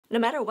No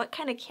matter what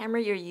kind of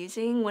camera you're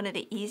using, one of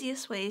the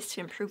easiest ways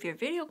to improve your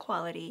video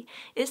quality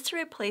is to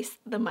replace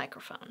the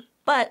microphone.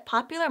 But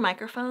popular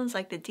microphones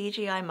like the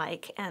DJI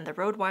Mic and the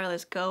Rode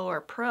Wireless Go or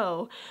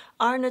Pro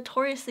are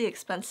notoriously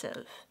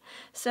expensive.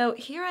 So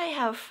here I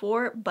have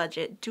 4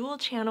 budget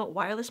dual-channel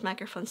wireless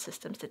microphone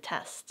systems to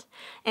test,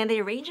 and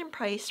they range in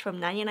price from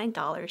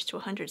 $99 to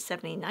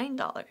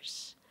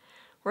 $179.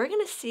 We're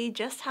going to see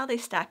just how they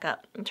stack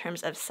up in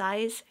terms of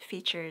size,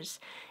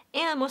 features,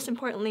 and most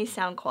importantly,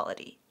 sound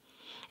quality.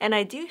 And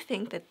I do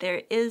think that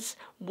there is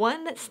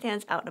one that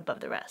stands out above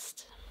the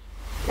rest.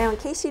 Now, in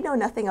case you know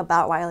nothing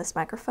about wireless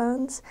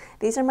microphones,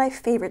 these are my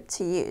favorite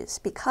to use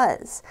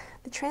because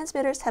the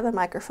transmitters have a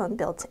microphone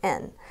built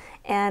in,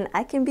 and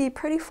I can be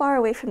pretty far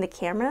away from the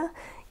camera,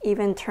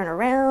 even turn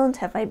around,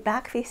 have my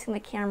back facing the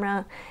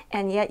camera,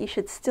 and yet you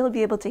should still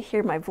be able to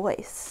hear my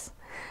voice.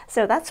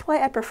 So that's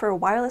why I prefer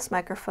wireless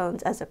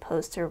microphones as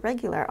opposed to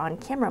regular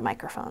on-camera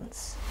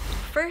microphones.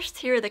 First,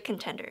 here are the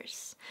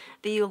contenders: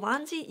 the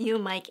Ulanzi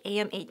U-Mic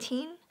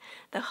AM18,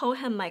 the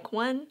Hohem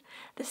Mic-01,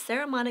 the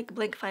Saramonic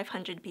Blink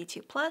 500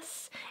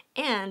 B2+,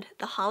 and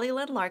the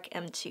Hollyland Lark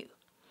M2.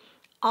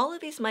 All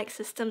of these mic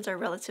systems are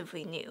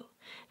relatively new.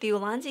 The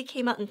Ulanzi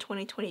came out in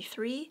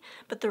 2023,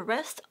 but the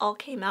rest all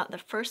came out in the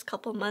first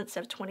couple months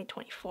of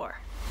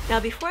 2024. Now,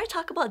 before I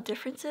talk about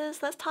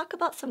differences, let's talk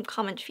about some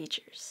common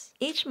features.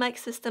 Each mic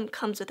system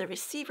comes with a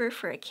receiver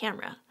for a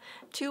camera,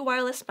 2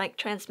 wireless mic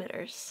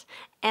transmitters,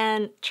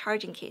 and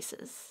charging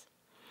cases.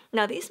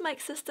 Now, these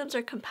mic systems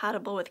are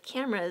compatible with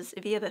cameras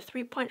via the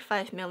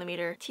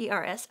 3.5mm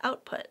TRS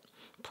output,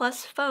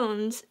 plus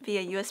phones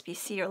via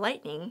USB-C or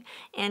Lightning,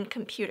 and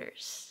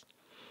computers.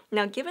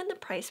 Now, given the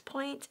price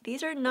point,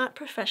 these are not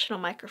professional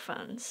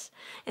microphones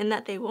in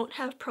that they won't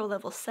have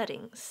pro-level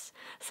settings,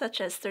 such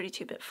as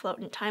 32-bit float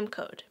and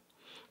timecode,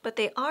 but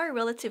they are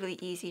relatively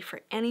easy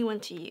for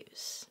anyone to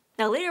use.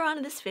 Now, later on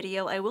in this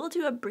video, I will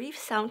do a brief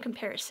sound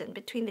comparison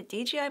between the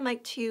DJI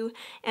Mic 2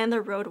 and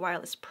the Rode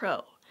Wireless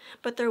Pro,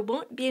 but there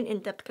won't be an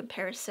in-depth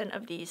comparison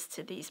of these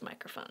to these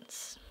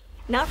microphones.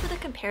 Now for the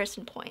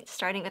comparison points,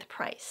 starting with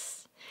price.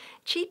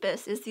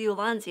 Cheapest is the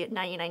Ulanzi at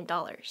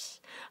 $99,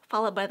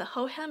 followed by the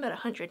Hohem at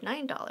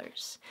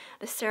 $109,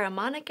 the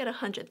Saramonic at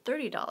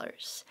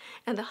 $130,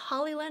 and the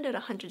Hollyland at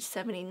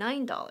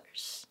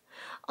 $179.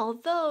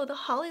 Although the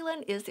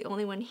Hollyland is the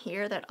only one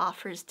here that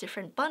offers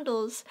different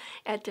bundles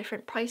at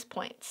different price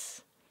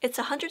points. It's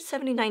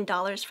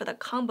 $179 for the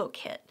combo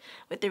kit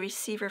with the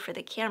receiver for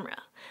the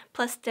camera,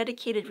 plus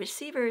dedicated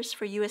receivers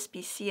for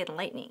USB-C and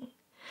Lightning.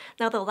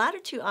 Now, the latter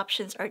 2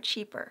 options are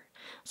cheaper,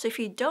 so if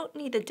you don't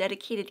need the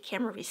dedicated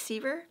camera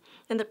receiver,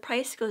 then the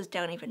price goes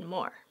down even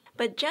more.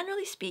 But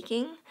generally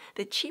speaking,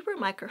 the cheaper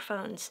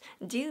microphones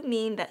do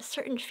mean that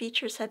certain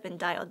features have been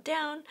dialed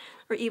down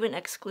or even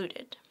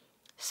excluded.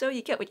 So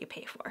you get what you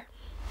pay for.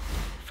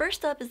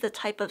 First up is the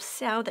type of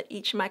sound that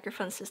each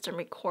microphone system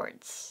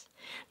records.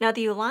 Now,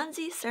 the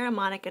Ulanzi,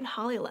 Saramonic, and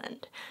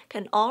Hollyland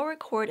can all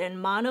record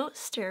in mono,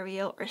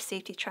 stereo, or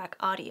safety track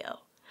audio,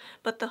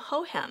 but the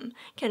Hohem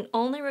can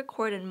only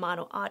record in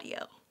mono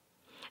audio.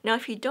 Now,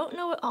 if you don't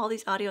know what all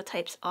these audio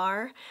types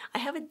are, I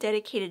have a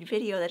dedicated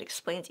video that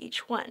explains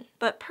each one.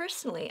 But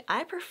personally,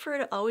 I prefer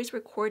to always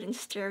record in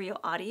stereo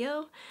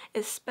audio,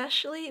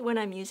 especially when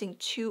I'm using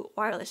 2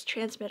 wireless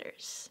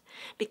transmitters,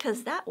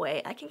 because that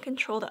way I can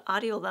control the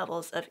audio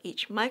levels of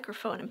each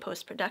microphone in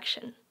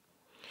post-production.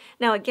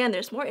 Now again,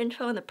 there's more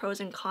info on the pros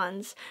and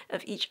cons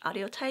of each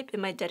audio type in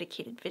my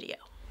dedicated video.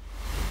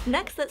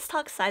 Next, let's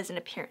talk size and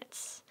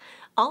appearance.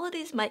 All of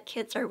these mic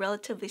kits are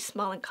relatively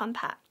small and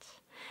compact.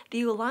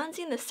 The Ulanzi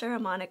and the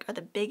Saramonic are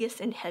the biggest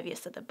and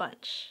heaviest of the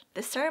bunch.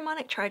 The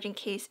Saramonic charging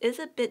case is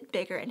a bit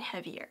bigger and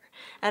heavier,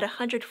 at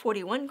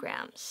 141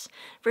 grams,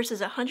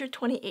 versus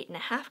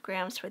 128.5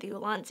 grams for the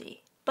Ulanzi.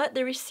 But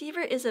the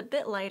receiver is a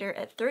bit lighter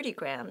at 30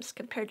 grams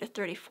compared to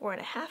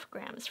 34.5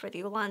 grams for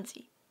the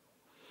Ulanzi.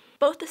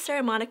 Both the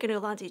Saramonic and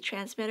Ulanzi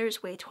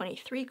transmitters weigh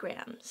 23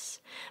 grams,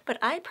 but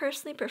I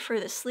personally prefer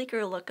the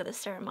sleeker look of the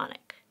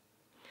Saramonic.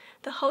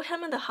 The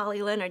Hohem and the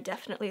Hollyland are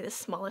definitely the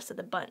smallest of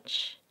the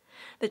bunch.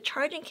 The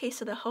charging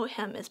case of the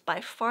Hohem is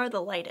by far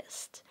the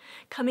lightest,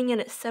 coming in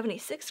at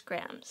 76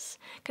 grams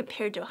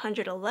compared to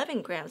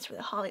 111 grams for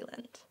the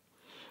Hollyland.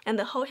 And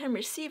the Hohem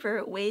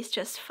receiver weighs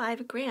just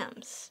 5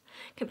 grams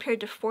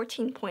compared to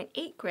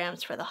 14.8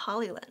 grams for the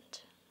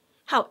Hollyland.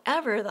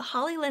 However, the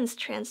Hollyland's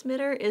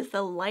transmitter is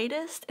the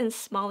lightest and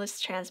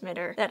smallest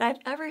transmitter that I've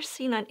ever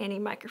seen on any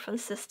microphone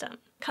system,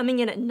 coming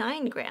in at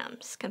 9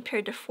 grams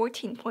compared to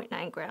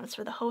 14.9 grams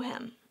for the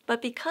Hohem. But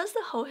because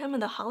the Hohem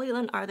and the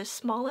Hollyland are the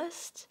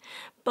smallest,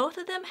 both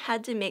of them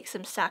had to make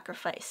some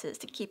sacrifices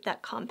to keep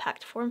that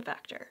compact form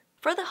factor.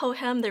 For the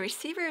Hohem, the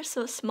receiver is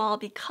so small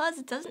because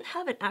it doesn't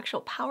have an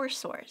actual power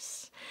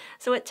source,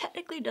 so it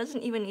technically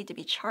doesn't even need to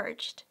be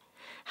charged.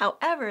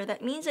 However,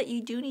 that means that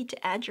you do need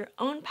to add your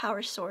own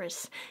power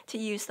source to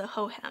use the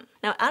Hohem.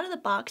 Now, out of the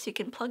box, you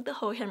can plug the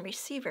Hohem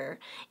receiver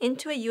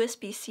into a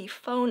USB-C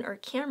phone or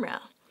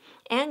camera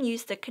and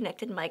use the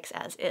connected mics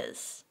as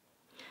is.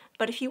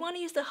 But if you want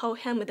to use the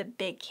Hohem with a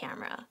big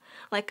camera,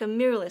 like a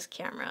mirrorless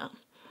camera,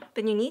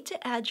 then you need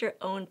to add your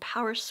own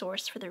power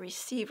source for the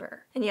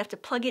receiver, and you have to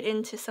plug it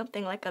into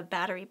something like a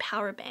battery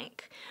power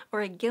bank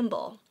or a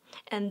gimbal,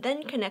 and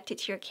then connect it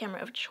to your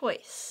camera of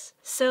choice.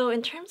 So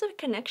in terms of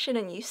connection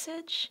and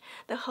usage,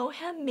 the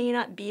Hohem may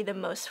not be the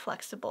most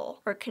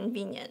flexible or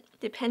convenient,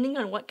 depending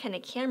on what kind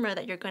of camera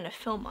that you're going to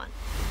film on.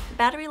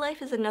 Battery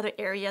life is another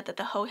area that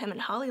the Hohem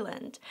and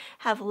Hollyland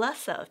have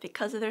less of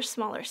because of their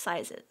smaller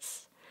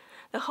sizes.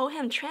 The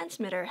Hohem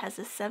transmitter has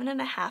a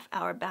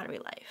 7.5-hour battery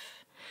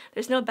life.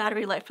 There's no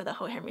battery life for the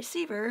Hohem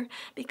receiver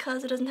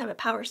because it doesn't have a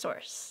power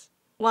source,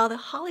 while the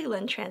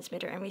Hollyland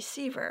transmitter and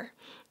receiver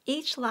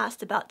each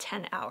last about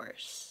 10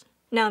 hours.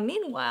 Now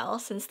meanwhile,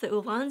 since the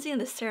Ulanzi and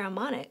the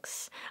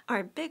Saramonics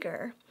are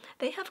bigger,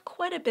 they have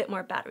quite a bit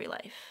more battery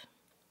life.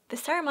 The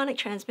Saramonic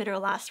transmitter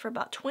lasts for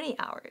about 20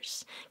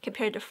 hours,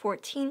 compared to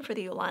 14 for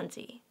the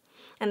Ulanzi,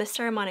 and the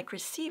Saramonic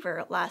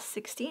receiver lasts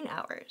 16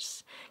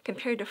 hours,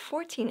 compared to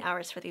 14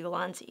 hours for the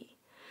Ulanzi.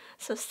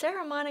 So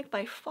Saramonic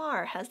by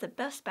far has the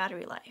best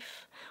battery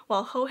life,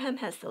 while Hohem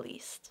has the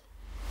least.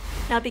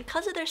 Now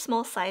because of their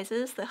small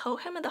sizes, the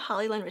Hohem and the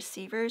Hollyland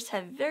receivers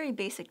have very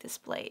basic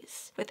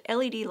displays, with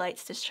LED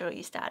lights to show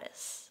you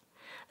status.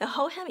 The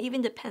Hohem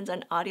even depends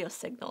on audio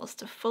signals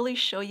to fully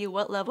show you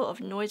what level of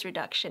noise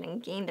reduction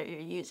and gain that you're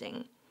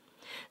using.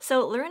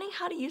 So learning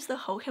how to use the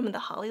Hohem and the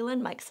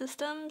Hollyland mic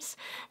systems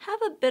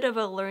have a bit of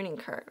a learning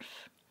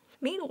curve.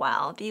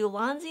 Meanwhile, the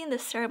Ulanzi and the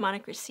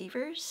Saramonic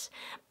receivers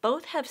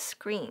both have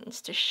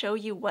screens to show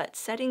you what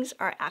settings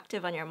are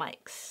active on your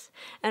mics,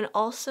 and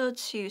also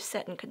to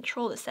set and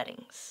control the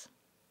settings.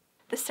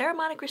 The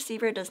Saramonic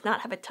receiver does not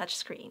have a touch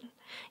screen.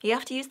 You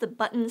have to use the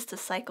buttons to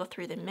cycle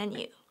through the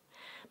menu.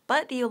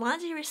 But the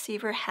Ulanzi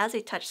receiver has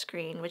a touch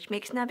screen, which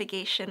makes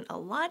navigation a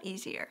lot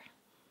easier.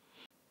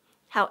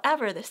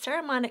 However, the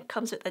Saramonic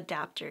comes with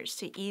adapters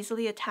to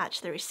easily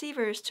attach the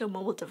receivers to a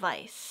mobile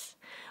device,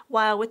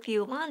 while with the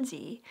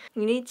Ulanzi,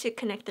 you need to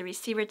connect the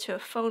receiver to a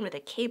phone with a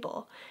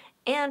cable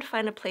and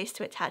find a place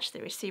to attach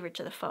the receiver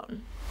to the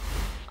phone.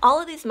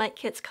 All of these mic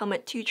kits come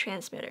with 2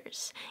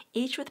 transmitters,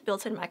 each with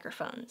built-in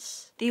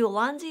microphones. The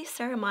Ulanzi,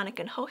 Saramonic,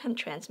 and Hohem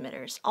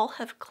transmitters all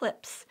have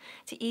clips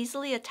to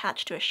easily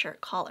attach to a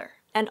shirt collar,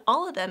 and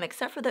all of them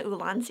except for the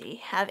Ulanzi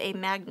have a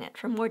magnet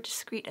for more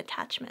discreet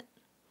attachment.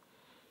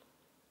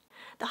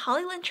 The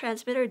Hollyland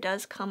transmitter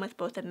does come with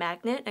both a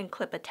magnet and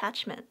clip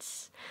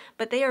attachments,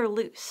 but they are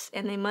loose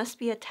and they must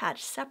be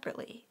attached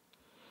separately.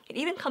 It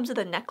even comes with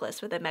a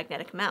necklace with a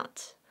magnetic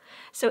mount.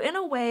 So in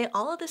a way,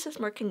 all of this is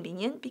more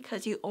convenient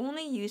because you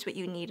only use what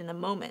you need in the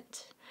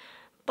moment.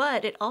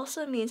 But it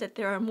also means that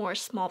there are more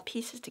small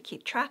pieces to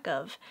keep track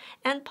of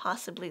and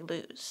possibly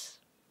lose.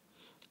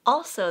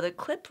 Also, the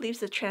clip leaves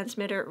the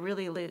transmitter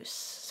really loose,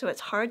 so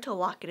it's hard to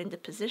lock it into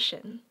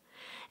position.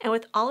 And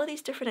with all of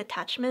these different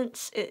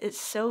attachments, it is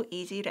so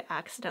easy to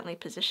accidentally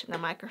position the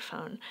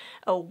microphone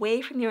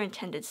away from your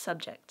intended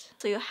subject.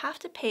 So you'll have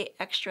to pay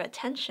extra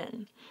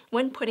attention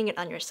when putting it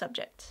on your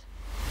subject.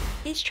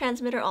 Each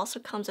transmitter also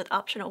comes with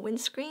optional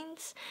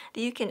windscreens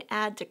that you can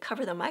add to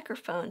cover the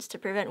microphones to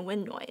prevent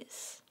wind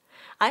noise.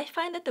 I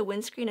find that the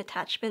windscreen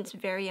attachments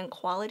vary in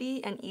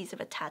quality and ease of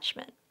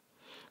attachment.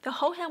 The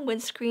Hohem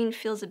windscreen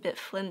feels a bit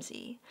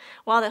flimsy,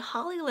 while the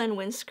Hollyland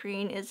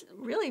windscreen is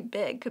really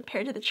big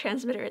compared to the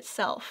transmitter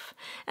itself,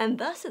 and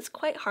thus it's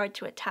quite hard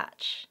to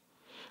attach.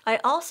 I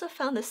also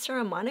found the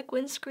Saramonic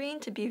windscreen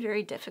to be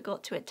very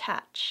difficult to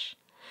attach.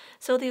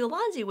 So the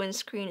Ulanzi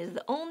windscreen is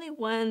the only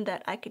one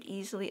that I could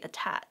easily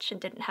attach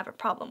and didn't have a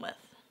problem with.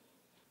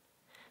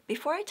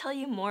 Before I tell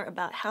you more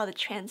about how the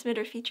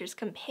transmitter features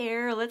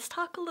compare, let's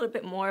talk a little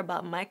bit more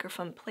about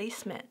microphone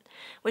placement,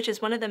 which is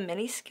one of the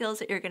many skills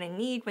that you're going to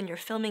need when you're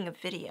filming a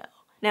video.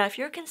 Now, if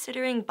you're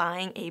considering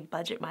buying a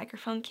budget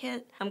microphone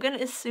kit, I'm going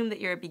to assume that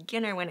you're a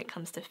beginner when it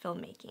comes to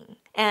filmmaking.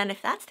 And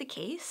if that's the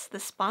case, the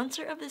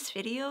sponsor of this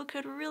video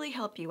could really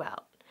help you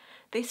out.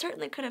 They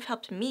certainly could have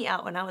helped me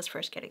out when I was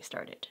first getting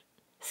started.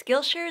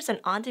 Skillshare is an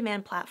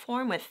on-demand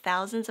platform with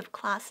thousands of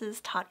classes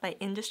taught by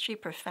industry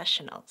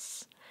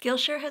professionals.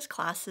 Skillshare has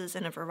classes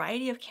in a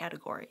variety of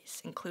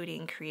categories,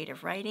 including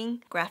creative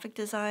writing, graphic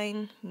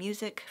design,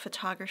 music,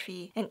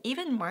 photography, and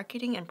even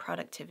marketing and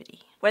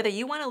productivity. Whether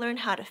you want to learn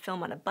how to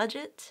film on a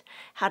budget,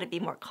 how to be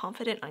more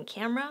confident on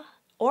camera,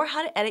 or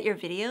how to edit your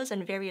videos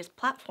on various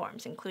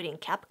platforms, including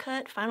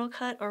CapCut, Final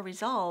Cut, or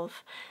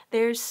Resolve,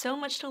 there's so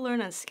much to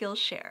learn on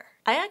Skillshare.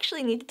 I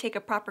actually need to take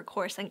a proper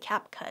course on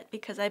CapCut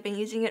because I've been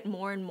using it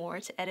more and more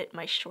to edit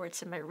my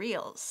shorts and my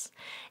reels.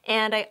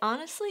 And I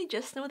honestly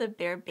just know the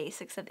bare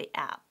basics of the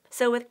app.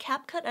 So with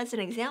CapCut as an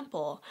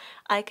example,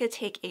 I could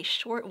take a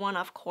short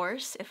one-off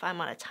course if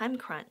I'm on a time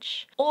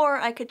crunch, or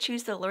I could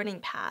choose the learning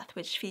path,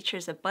 which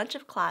features a bunch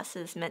of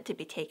classes meant to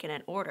be taken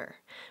in order,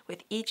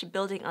 with each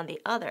building on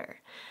the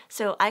other.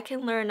 So I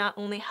can learn not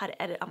only how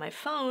to edit on my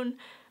phone,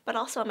 but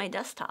also on my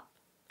desktop.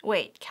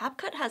 Wait,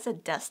 CapCut has a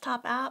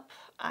desktop app?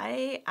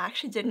 I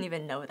actually didn't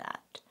even know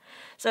that.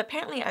 So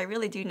apparently I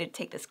really do need to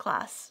take this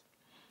class.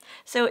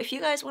 So if you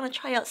guys want to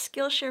try out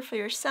Skillshare for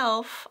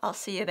yourself, I'll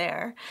see you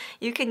there.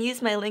 You can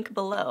use my link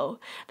below.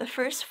 The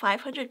first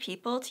 500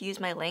 people to use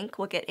my link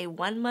will get a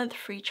 1-month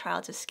free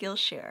trial to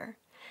Skillshare.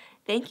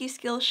 Thank you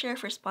Skillshare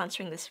for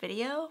sponsoring this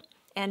video.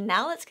 And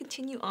now let's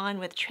continue on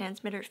with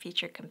transmitter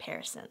feature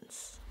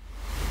comparisons.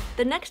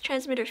 The next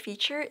transmitter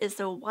feature is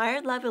the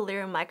wired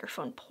lavalier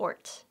microphone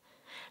port.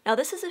 Now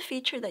this is a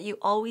feature that you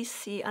always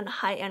see on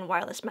high-end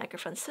wireless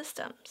microphone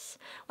systems,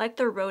 like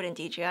the Rode and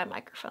DJI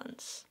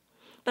microphones.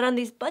 But on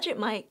these budget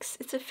mics,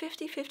 it's a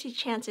 50-50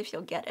 chance if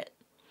you'll get it.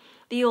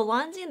 The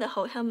Ulanzi and the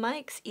Hohem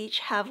mics each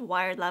have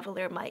wired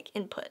lavalier mic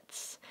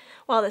inputs,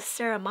 while the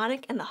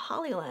Saramonic and the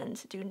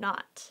Hollyland do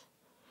not.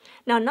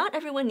 Now not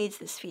everyone needs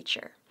this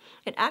feature.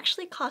 It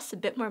actually costs a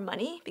bit more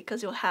money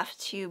because you'll have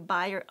to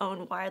buy your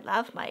own wired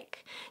lav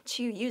mic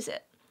to use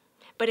it.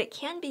 But it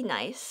can be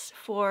nice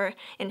for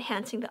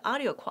enhancing the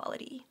audio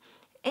quality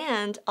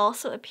and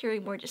also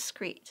appearing more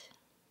discreet.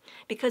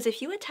 Because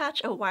if you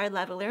attach a wired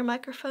lavalier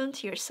microphone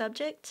to your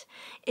subject,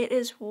 it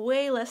is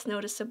way less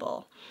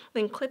noticeable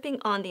than clipping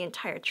on the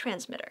entire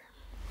transmitter.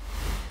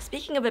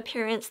 Speaking of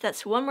appearance,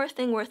 that's one more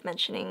thing worth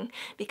mentioning.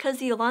 Because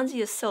the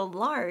Ulanzi is so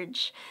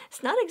large,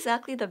 it's not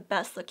exactly the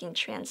best looking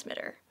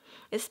transmitter,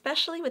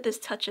 especially with this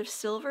touch of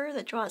silver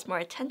that draws more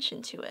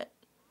attention to it.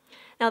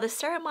 Now the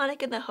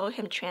Saramonic and the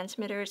Hohem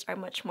transmitters are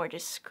much more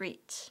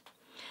discreet,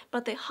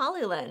 but the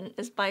Hollyland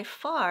is by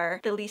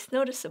far the least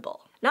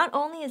noticeable. Not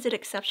only is it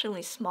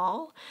exceptionally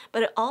small,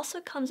 but it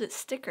also comes with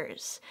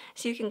stickers,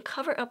 so you can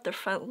cover up the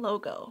front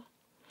logo.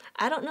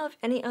 I don't know of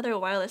any other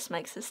wireless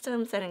mic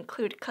systems that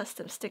include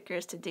custom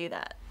stickers to do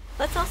that.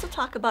 Let's also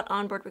talk about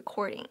onboard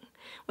recording,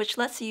 which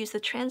lets you use the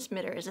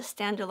transmitter as a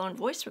standalone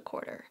voice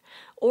recorder,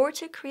 or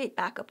to create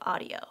backup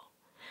audio.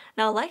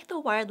 Now, like the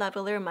wired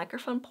lavalier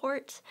microphone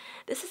port,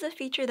 this is a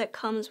feature that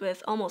comes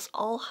with almost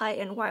all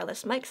high-end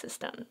wireless mic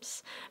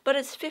systems, but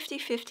it's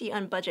 50-50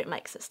 on budget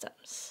mic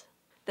systems.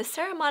 The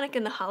Saramonic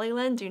and the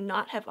Hollyland do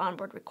not have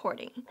onboard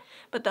recording,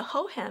 but the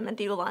Hohem and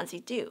the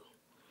Ulanzi do.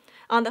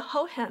 On the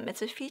Hohem,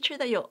 it's a feature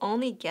that you'll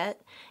only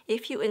get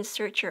if you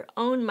insert your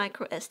own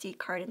micro SD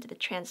card into the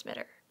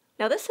transmitter.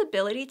 Now this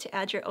ability to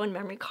add your own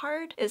memory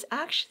card is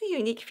actually a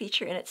unique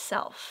feature in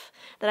itself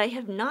that I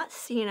have not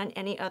seen on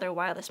any other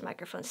wireless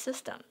microphone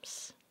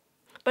systems.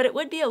 But it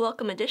would be a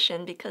welcome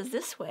addition because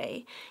this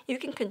way you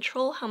can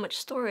control how much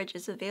storage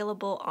is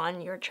available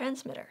on your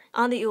transmitter.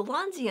 On the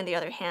Ulanzi, on the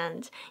other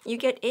hand, you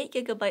get 8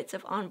 GB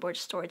of onboard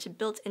storage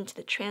built into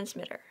the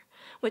transmitter,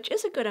 which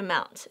is a good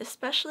amount,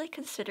 especially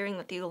considering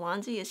that the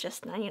Ulanzi is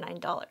just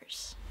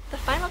 $99. The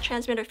final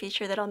transmitter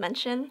feature that I'll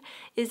mention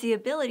is the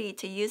ability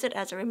to use it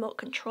as a remote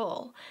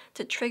control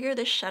to trigger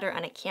the shutter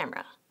on a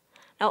camera.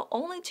 Now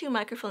only 2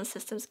 microphone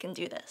systems can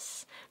do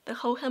this, the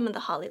Hohem and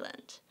the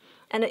Hollyland,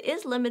 and it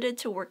is limited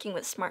to working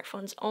with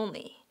smartphones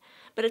only,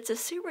 but it's a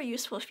super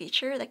useful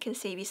feature that can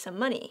save you some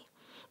money,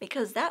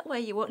 because that way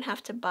you won't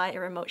have to buy a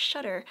remote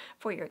shutter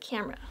for your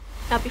camera.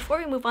 Now before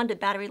we move on to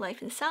battery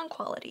life and sound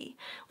quality,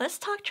 let's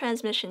talk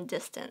transmission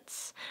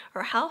distance,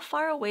 or how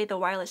far away the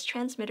wireless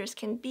transmitters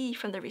can be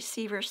from the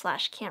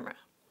receiver/camera.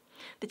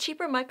 The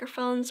cheaper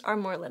microphones are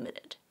more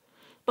limited.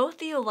 Both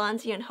the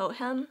Ulanzi and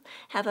Hohem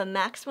have a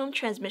maximum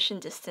transmission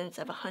distance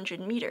of 100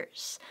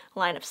 meters,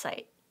 line of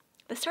sight.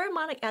 The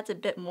Saramonic adds a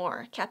bit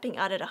more, capping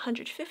out at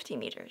 150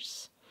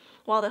 meters.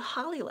 While the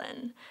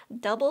Hollyland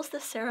doubles the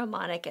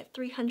Saramonic at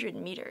 300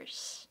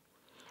 meters.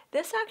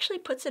 This actually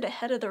puts it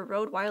ahead of the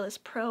Rode Wireless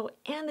Pro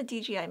and the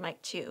DJI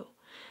Mic 2,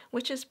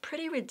 which is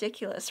pretty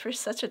ridiculous for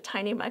such a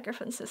tiny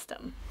microphone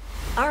system.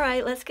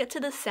 Alright, let's get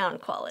to the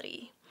sound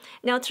quality.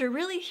 Now to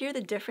really hear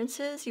the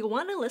differences, you'll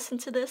want to listen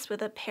to this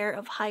with a pair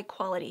of high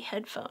quality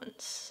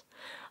headphones.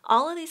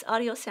 All of these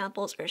audio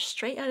samples are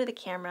straight out of the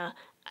camera,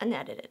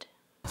 unedited.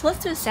 So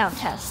let's do a sound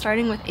test,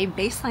 starting with a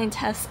baseline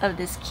test of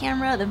this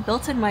camera, the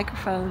built-in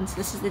microphones.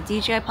 This is the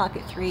DJI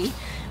Pocket 3.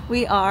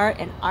 We are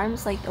an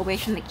arm's length away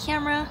from the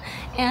camera,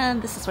 and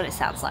this is what it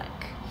sounds like.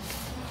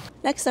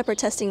 Next up, we're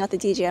testing out the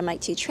DJI Mic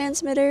 2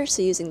 transmitter,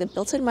 so using the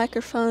built-in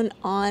microphone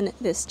on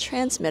this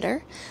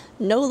transmitter.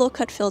 No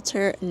low-cut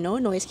filter, no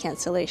noise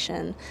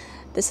cancellation.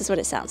 This is what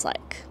it sounds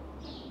like.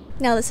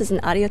 Now this is an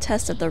audio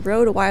test of the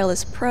Rode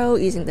Wireless Pro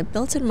using the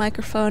built-in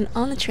microphone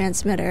on the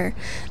transmitter.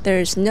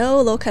 There's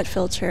no low-cut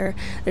filter.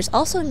 There's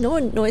also no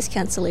noise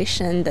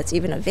cancellation that's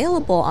even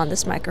available on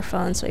this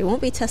microphone, so we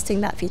won't be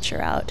testing that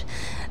feature out.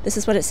 This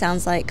is what it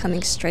sounds like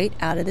coming straight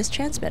out of this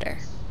transmitter.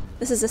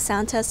 This is a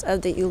sound test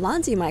of the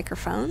Ulanzi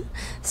microphone.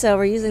 So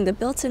we're using the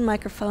built-in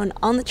microphone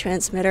on the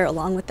transmitter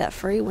along with that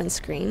furry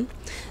windscreen.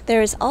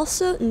 There is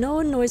also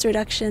no noise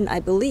reduction,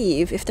 I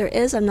believe. If there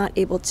is, I'm not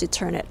able to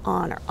turn it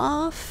on or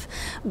off.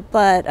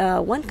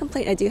 But one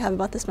complaint I do have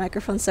about this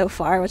microphone so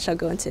far, which I'll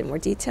go into more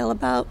detail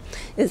about,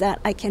 is that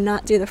I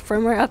cannot do the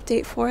firmware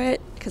update for it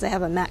because I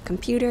have a Mac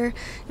computer,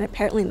 and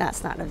apparently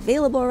that's not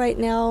available right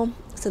now.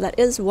 So that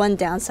is one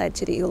downside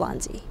to the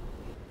Ulanzi.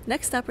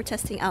 Next up, we're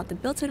testing out the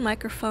built-in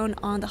microphone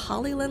on the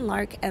Hollyland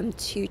Lark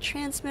M2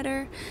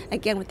 transmitter,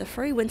 again with the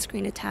furry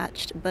windscreen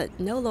attached, but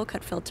no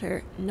low-cut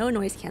filter, no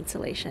noise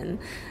cancellation.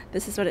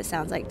 This is what it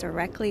sounds like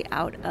directly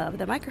out of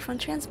the microphone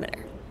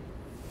transmitter.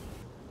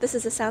 This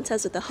is a sound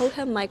test with the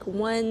Hohem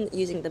Mic-01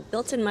 using the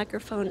built-in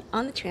microphone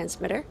on the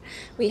transmitter.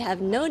 We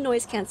have no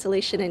noise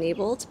cancellation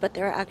enabled, but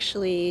there are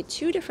actually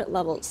two different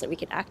levels that we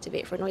can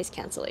activate for noise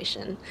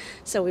cancellation.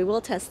 So we will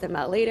test them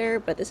out later,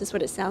 but this is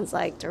what it sounds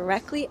like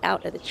directly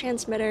out of the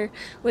transmitter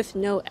with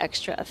no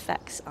extra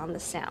effects on the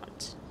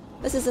sound.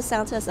 This is a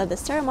sound test of the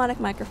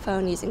Saramonic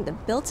microphone using the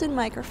built-in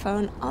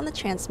microphone on the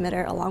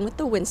transmitter along with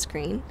the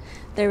windscreen.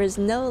 There is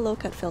no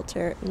low-cut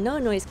filter, no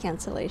noise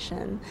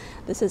cancellation.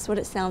 This is what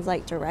it sounds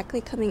like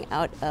directly coming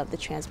out of the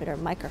transmitter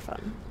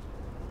microphone.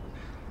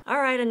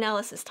 Alright,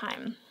 analysis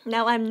time.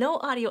 Now, I'm no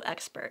audio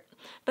expert,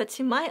 but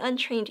to my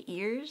untrained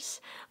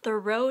ears, the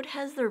Rode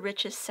has the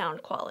richest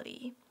sound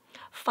quality,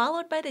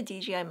 followed by the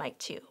DJI Mic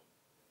 2.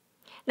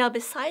 Now,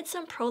 besides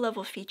some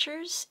pro-level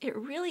features, it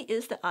really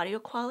is the audio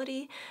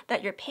quality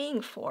that you're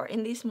paying for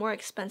in these more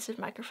expensive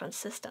microphone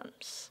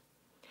systems.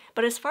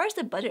 But as far as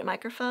the budget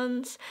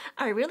microphones,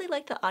 I really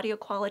like the audio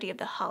quality of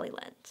the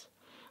Hollyland.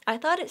 I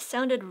thought it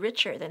sounded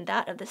richer than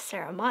that of the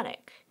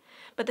Saramonic,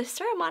 but the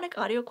Saramonic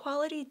audio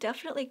quality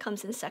definitely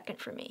comes in second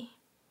for me.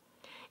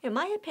 In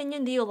my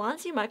opinion, the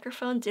Ulanzi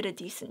microphone did a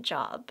decent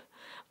job,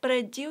 but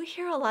I do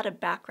hear a lot of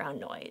background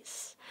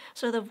noise,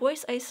 so the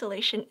voice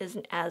isolation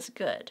isn't as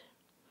good.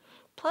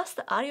 Plus,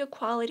 the audio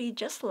quality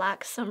just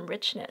lacks some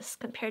richness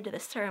compared to the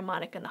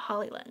Saramonic and the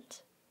Hollyland.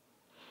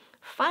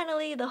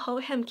 Finally, the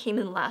Hohem came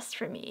in last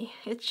for me.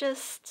 It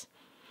just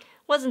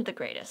wasn't the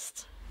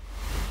greatest.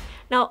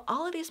 Now,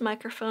 all of these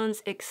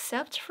microphones,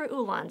 except for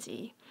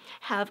Ulanzi,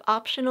 have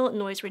optional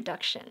noise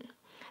reduction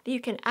that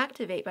you can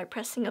activate by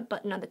pressing a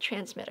button on the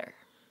transmitter.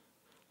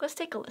 Let's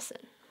take a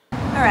listen.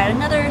 Alright,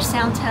 another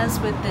sound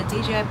test with the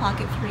DJI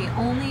Pocket 3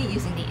 only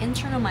using the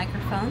internal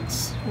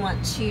microphones. We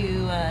want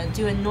to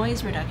do a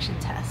noise reduction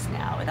test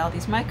now with all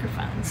these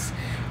microphones.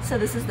 So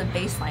this is the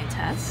baseline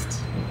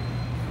test.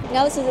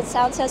 Now this is a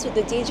sound test with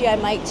the DJI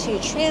Mic 2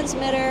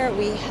 transmitter.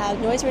 We have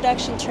noise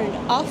reduction turned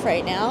off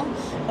right now,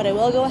 but I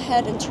will go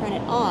ahead and turn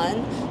it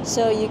on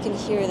so you can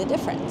hear the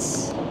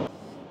difference.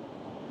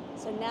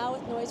 So now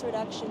with noise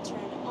reduction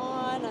turned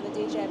on the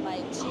DJI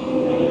Mic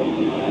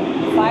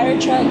 2, fire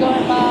truck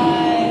going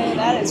by.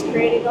 That is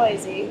pretty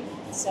noisy,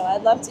 so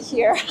I'd love to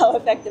hear how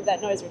effective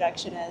that noise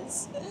reduction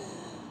is.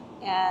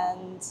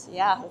 And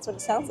yeah, that's what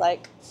it sounds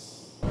like.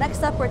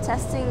 Next up, we're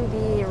testing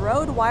the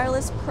Rode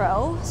Wireless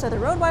Pro. So the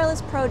Rode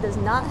Wireless Pro does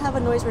not have a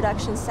noise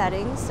reduction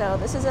setting, so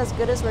this is as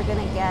good as we're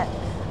going to get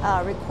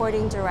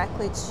recording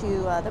directly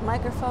to the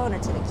microphone or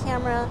to the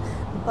camera.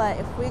 But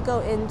if we go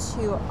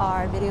into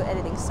our video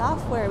editing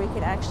software, we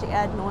can actually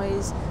add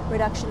noise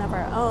reduction of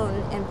our own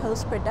in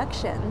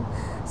post-production.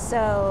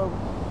 So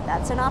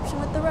that's an option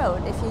with the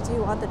Rode if you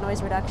do want the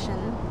noise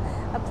reduction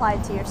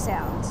applied to your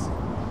sound.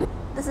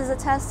 This is a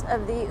test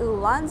of the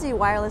Ulanzi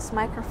wireless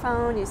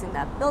microphone using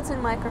that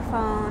built-in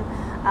microphone.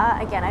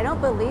 Again, I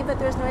don't believe that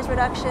there's noise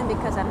reduction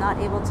because I'm not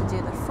able to do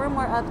the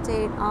firmware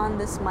update on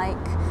this mic,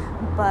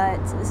 but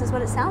this is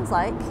what it sounds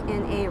like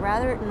in a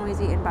rather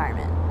noisy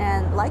environment.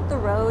 And like the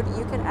Rode,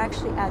 you can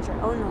actually add your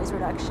own noise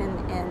reduction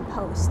in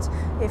post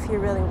if you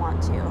really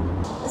want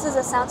to. This is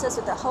a sound test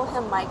with the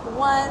Hohem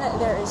Mic-01.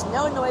 There is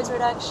no noise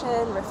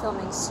reduction. We're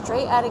filming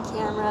straight out of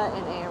camera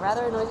in a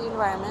rather noisy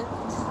environment,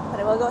 but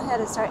I will go ahead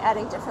and start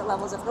adding different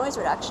levels of noise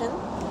reduction.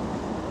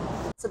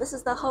 So this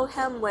is the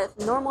Hohem with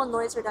normal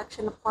noise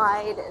reduction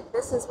applied.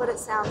 This is what it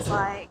sounds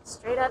like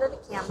straight out of the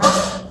camera.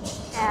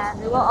 And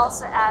we will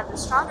also add the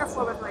stronger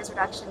form of noise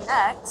reduction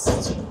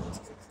next.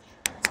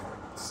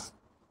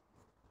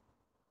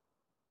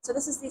 So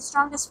this is the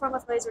strongest form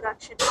of noise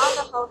reduction on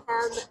the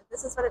Hohem.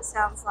 This is what it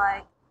sounds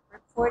like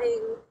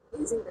recording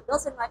using the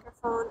built-in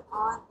microphone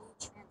on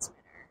the transmitter.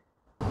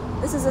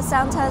 This is a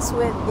sound test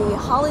with the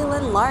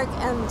Hollyland Lark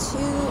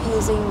M2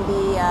 using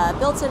the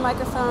built-in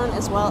microphone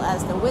as well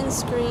as the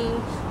windscreen.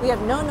 We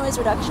have no noise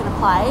reduction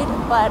applied,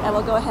 but I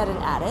will go ahead and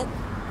add it.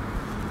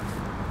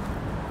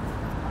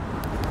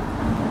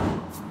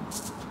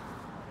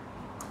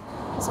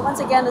 So once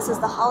again, this is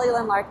the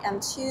Hollyland Lark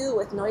M2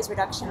 with noise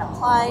reduction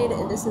applied,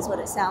 and this is what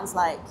it sounds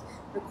like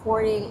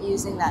recording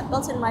using that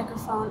built-in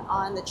microphone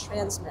on the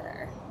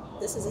transmitter.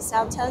 This is a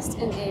sound test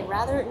in a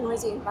rather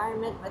noisy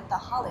environment with the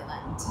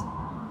Hollyland.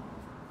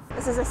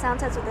 This is a sound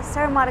test with the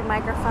Saramonic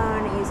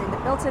microphone using the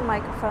built-in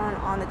microphone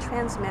on the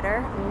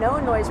transmitter.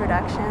 No noise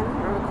reduction.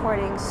 We're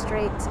recording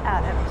straight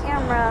out of the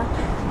camera.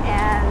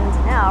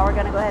 And now we're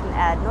going to go ahead and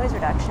add noise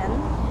reduction.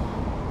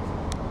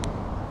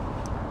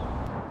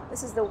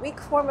 This is the weak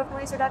form of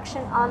noise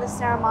reduction on the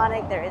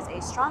Saramonic. There is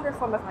a stronger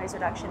form of noise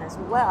reduction as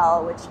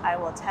well, which I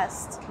will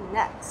test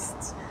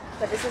next.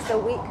 But this is the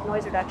weak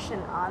noise reduction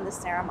on the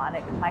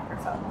Saramonic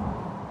microphone.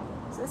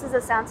 So this is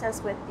a sound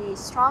test with the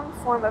strong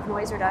form of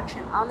noise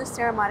reduction on the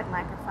Saramonic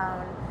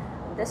microphone.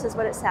 This is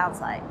what it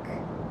sounds like,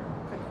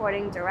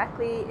 recording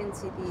directly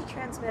into the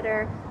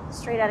transmitter,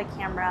 straight out of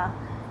camera.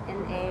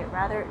 in a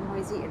rather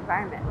noisy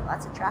environment with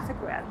lots of traffic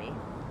around me.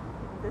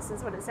 This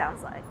is what it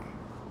sounds like.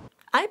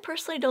 I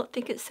personally don't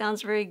think it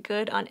sounds very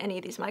good on any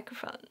of these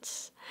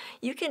microphones.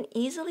 You can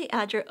easily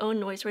add your own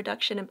noise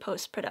reduction in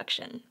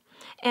post-production,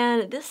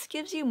 and this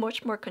gives you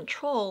much more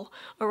control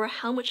over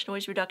how much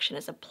noise reduction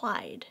is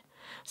applied.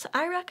 So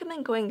I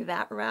recommend going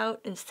that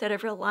route instead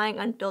of relying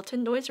on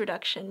built-in noise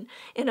reduction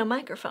in a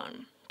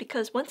microphone,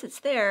 because once it's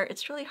there,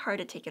 it's really hard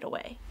to take it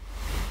away.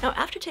 Now,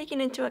 after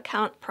taking into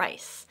account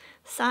price,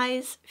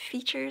 size,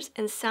 features,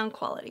 and sound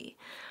quality,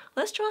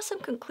 let's draw some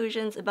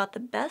conclusions about the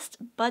best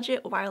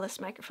budget wireless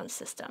microphone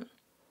system.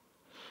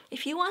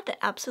 If you want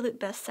the absolute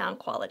best sound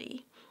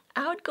quality,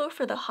 I would go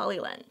for the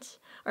Hollyland,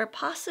 or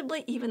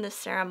possibly even the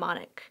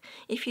Saramonic,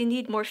 if you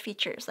need more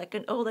features like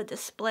an OLED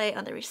display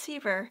on the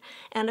receiver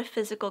and a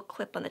physical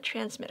clip on the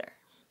transmitter.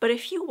 But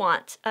if you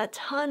want a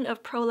ton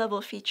of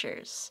pro-level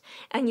features,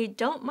 and you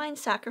don't mind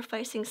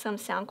sacrificing some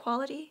sound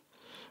quality,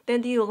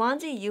 then the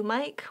Ulanzi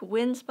U-Mic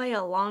wins by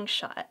a long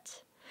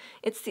shot.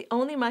 It's the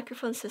only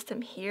microphone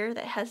system here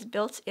that has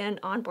built-in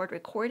onboard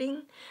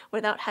recording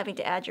without having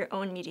to add your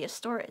own media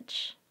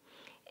storage.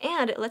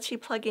 And it lets you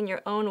plug in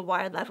your own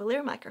wired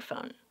lavalier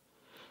microphone.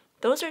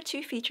 Those are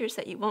two features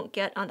that you won't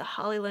get on the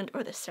Hollyland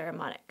or the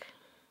Saramonic.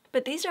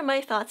 But these are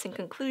my thoughts and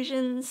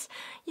conclusions.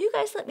 You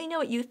guys let me know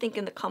what you think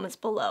in the comments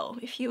below.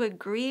 If you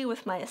agree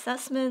with my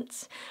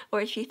assessments,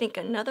 or if you think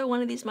another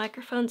one of these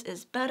microphones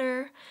is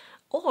better,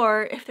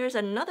 or if there's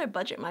another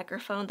budget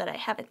microphone that I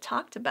haven't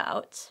talked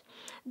about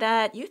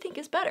that you think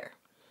is better.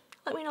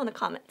 Let me know in the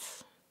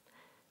comments.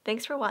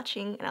 Thanks for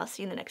watching, and I'll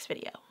see you in the next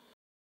video.